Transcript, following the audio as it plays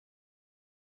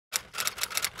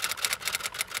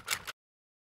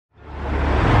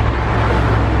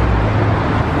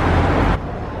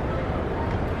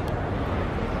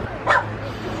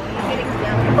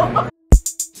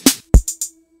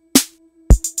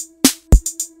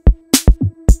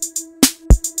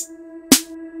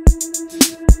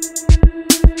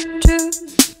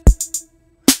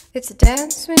It's a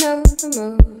dance we know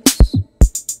the moves.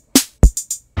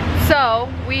 So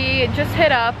we just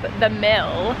hit up the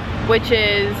Mill, which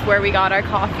is where we got our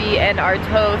coffee and our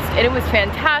toast, and it was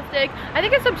fantastic. I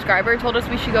think a subscriber told us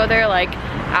we should go there like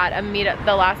at a meetup,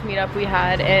 the last meetup we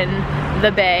had in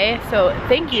the Bay. So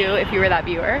thank you if you were that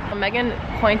viewer. Megan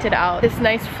pointed out this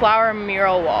nice flower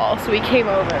mural wall, so we came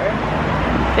over.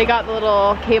 They got the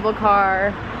little cable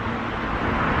car,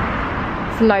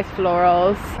 some nice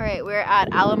florals. All right, we're at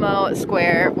Alamo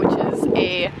Square, which is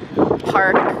a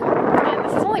park. And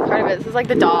this is only part of it. This is like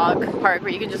the dog park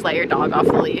where you can just let your dog off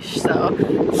the leash. So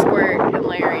Squirt and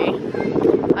Larry,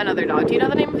 another dog. Do you know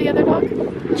the name of the other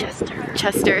dog? Chester.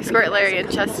 Chester. Squirt, Larry,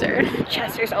 and Chester.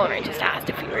 Chester's owner just asked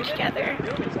if we were together,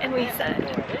 and we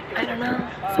said, I don't know.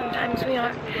 Sometimes we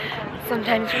are.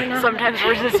 Sometimes we're not. Sometimes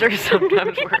we're sisters.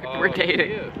 Sometimes we're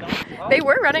dating. They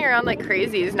were running around like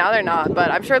crazies. Now they're not,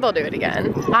 but I'm sure they'll do it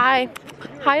again. Hi.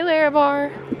 Hi,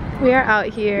 Larabar. We are out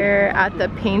here at the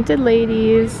Painted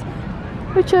Ladies,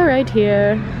 which are right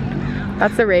here.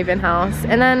 That's the Raven House.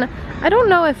 And then I don't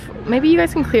know if maybe you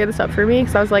guys can clear this up for me,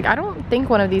 because I was like, I don't think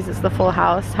one of these is the Full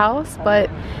House, but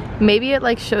maybe it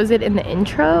like shows it in the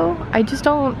intro. I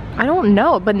don't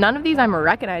know, but none of these I'm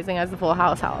recognizing as the Full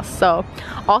House. So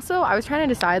also I was trying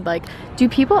to decide, like, do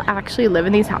people actually live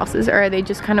in these houses, or are they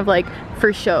just kind of like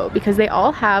for show? Because they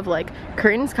all have like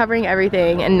curtains covering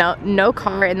everything and no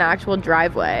car in the actual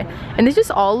driveway, and they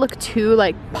just all look too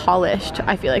like polished,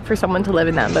 I feel like, for someone to live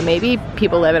in them. But maybe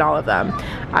people live in all of them.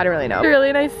 I don't really know.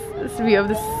 Really nice view of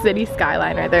the city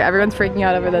skyline right there. Everyone's freaking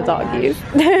out over the doggies.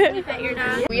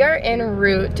 We are en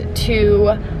route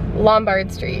to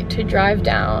Lombard Street to drive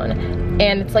down,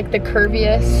 and it's like the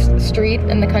curviest street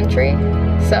in the country,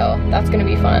 so that's gonna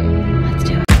be fun. Let's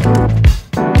do it.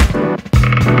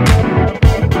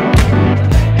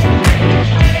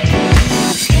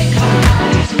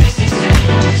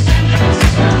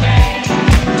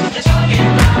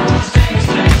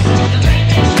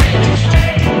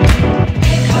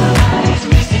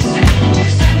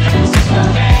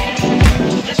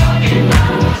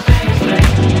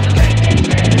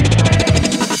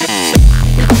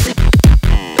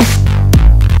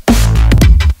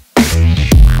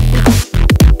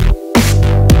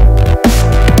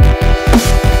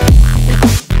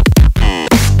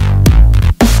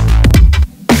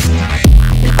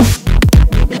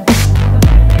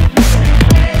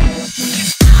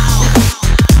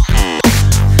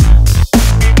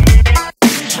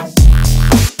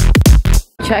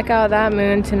 Check out that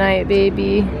moon tonight,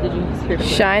 baby.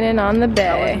 Shining on the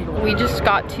bay. We just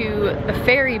got to the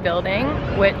ferry building,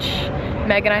 which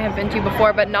Meg and I have been to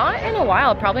before, but not in a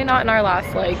while. Probably not in our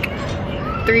last like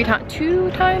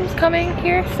 2 times coming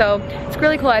here. So it's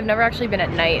really cool. I've never actually been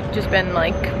at night, just been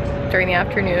like during the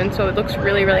afternoon. So it looks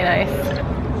really, really nice.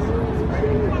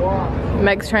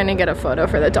 Meg's trying to get a photo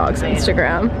for the dog's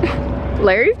Instagram.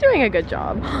 Larry's doing a good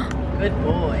job. Good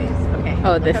boys. Okay.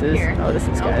 Oh, this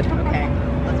is good. Okay.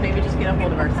 Let's maybe just get a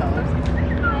hold of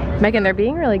ourselves. Megan, they're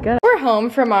being really good. We're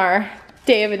home from our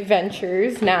day of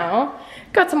adventures now.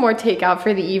 Got some more takeout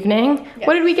for the evening. Yes.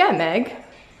 What did we get, Meg?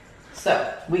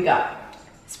 So, we got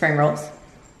spring rolls,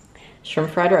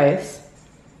 shrimp fried rice,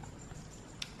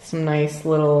 some nice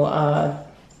little,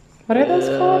 what are those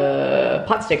called?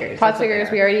 Pot stickers. Pot stickers,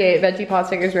 we already ate. Veggie pot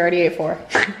stickers, we already ate 4.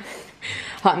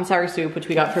 Hot and sour soup, which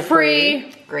we got for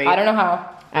free. Great. I don't know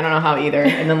how. I don't know how either.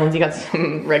 And then Lindsay got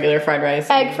some regular fried rice.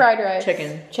 Egg fried rice.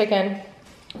 Chicken.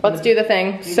 Let's do the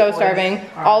thing. So starving.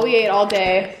 All we ate all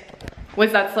day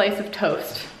was that slice of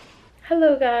toast.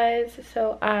 Hello guys.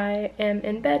 So I am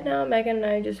in bed now. Megan and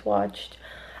I just watched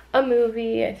a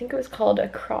movie. I think it was called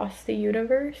Across the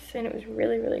Universe, and it was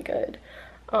really, really good.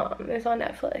 It was on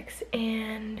Netflix,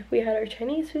 and we had our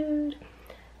Chinese food,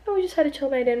 and we just had a chill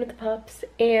night in with the pups,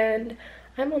 and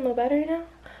I'm on low battery now.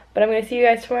 But I'm gonna see you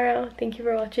guys tomorrow. Thank you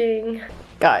for watching.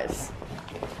 Guys,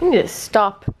 we need to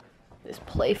stop this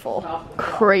playful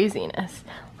craziness.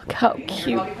 Look how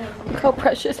cute, look how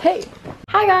precious. Hey.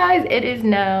 Hi guys, it is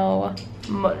now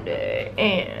Monday,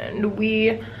 and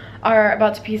we are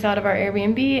about to peace out of our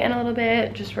Airbnb in a little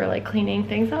bit, just for like cleaning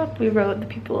things up. We wrote the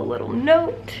people a little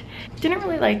note. Didn't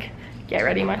really like get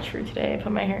ready much for today. I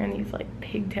put my hair in these like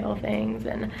pigtail things,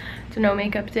 and it's a no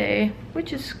makeup day,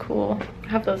 which is cool. I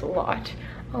have those a lot.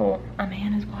 Oh, a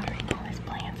man is watering all his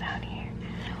plants out here.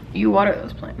 You water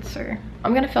those plants, sir.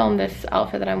 I'm gonna film this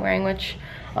outfit that I'm wearing, which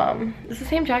is the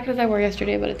same jacket as I wore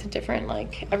yesterday, but it's a different,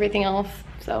 like, everything else.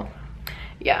 So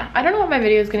yeah, I don't know what my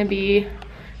video is gonna be.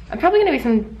 I'm probably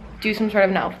gonna do some sort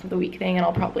of an outfit of the week thing, and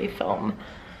I'll probably film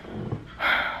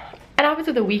an outfit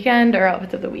of the weekend or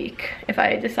outfit of the week if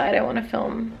I decide I want to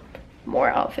film more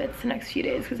outfits the next few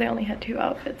days because I only had 2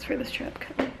 outfits for this trip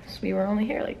because we were only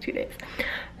here like 2 days.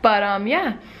 But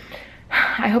yeah,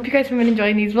 I hope you guys have been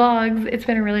enjoying these vlogs. It's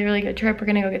been a really, really good trip. We're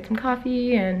gonna go get some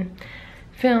coffee and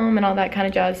film and all that kind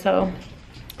of jazz. So,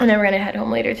 and then we're gonna head home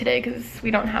later today because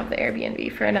we don't have the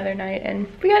Airbnb for another night and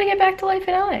we gotta get back to life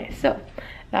in LA. So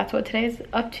that's what today's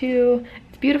up to.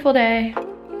 It's a beautiful day.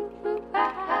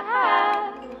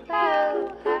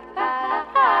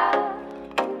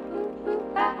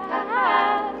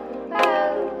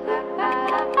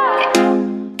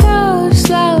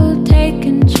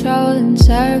 In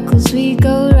circles we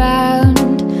go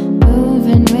round,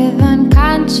 moving with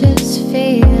unconscious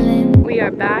feeling. We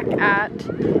are back at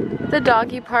the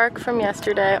doggy park from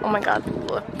yesterday. Oh my god,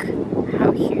 look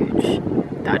how huge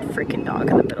that freaking dog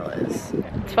in the middle is.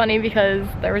 It's funny because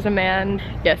there was a man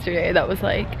yesterday that was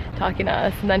like talking to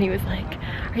us and then he was like,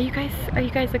 are you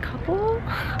guys a couple?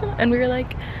 And we were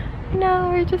like, no,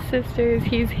 we're just sisters.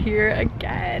 He's here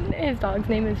again. His dog's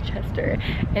name is Chester,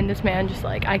 and this man just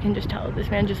like, I can just tell this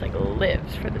man just like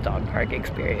lives for the dog park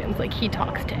experience. Like, he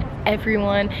talks to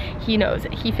everyone, he knows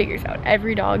it, he figures out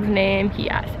every dog's name, he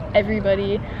asks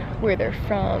everybody where they're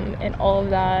from and all of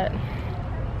that.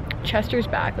 Chester's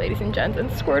back, ladies and gents, and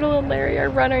Squirtle and Larry are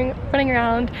running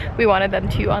around. We wanted them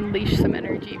to unleash some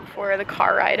energy before the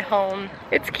car ride home.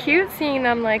 It's cute seeing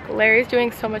them. Like, Larry's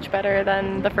doing so much better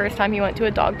than the first time he went to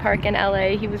a dog park in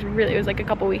LA. He was really, it was like a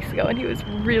couple weeks ago, and he was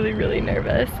really, really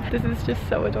nervous. This is just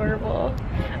so adorable.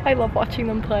 I love watching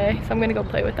them play, so I'm gonna go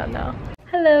play with them now.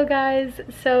 Hello guys,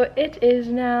 so it is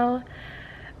now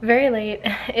very late.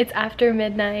 It's after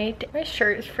midnight. My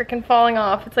shirt is freaking falling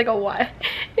off. It's like a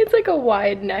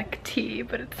wide neck tee,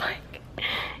 but it's like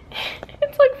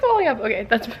falling off. Okay,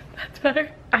 that's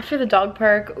better. After the dog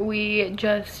park, we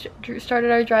just started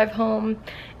our drive home,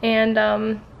 and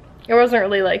there wasn't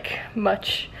really like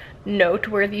much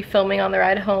noteworthy filming on the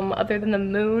ride home other than the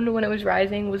moon when it was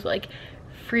rising was like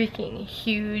freaking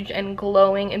huge and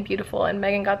glowing and beautiful, and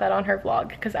Megan got that on her vlog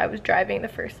because I was driving the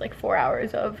first like 4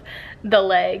 hours of the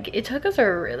leg. It took us a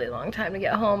really long time to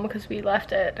get home because we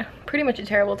left at pretty much a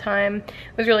terrible time.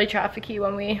 It was really trafficy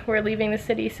when we were leaving the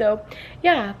city, so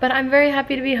yeah, but I'm very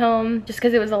happy to be home just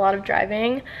because it was a lot of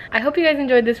driving. I hope you guys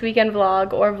enjoyed this weekend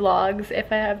vlog or vlogs.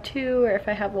 If I have 2 or if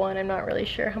I have 1, I'm not really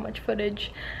sure how much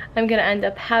footage I'm gonna end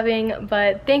up having,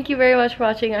 but thank you very much for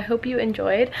watching. I hope you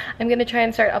enjoyed. I'm gonna try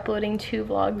and start uploading 2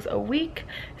 vlogs a week,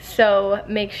 so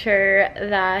make sure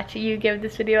that you give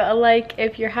this video a like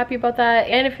if you're happy about that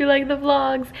and if you like the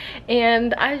vlogs.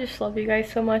 And I just love you guys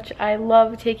so much. I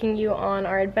love taking you on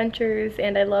our adventures,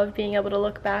 and I love being able to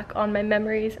look back on my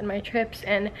memories and my trips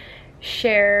and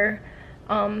share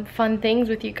fun things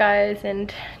with you guys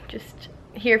and just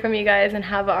hear from you guys and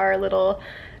have our little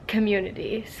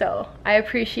community. So I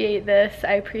appreciate this.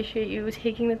 I appreciate you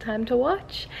taking the time to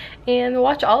watch and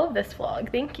watch all of this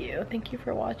vlog. Thank you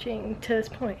for watching to this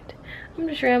point. I'm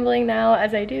just rambling now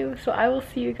as I do, so I will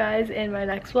see you guys in my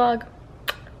next vlog.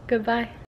 Goodbye.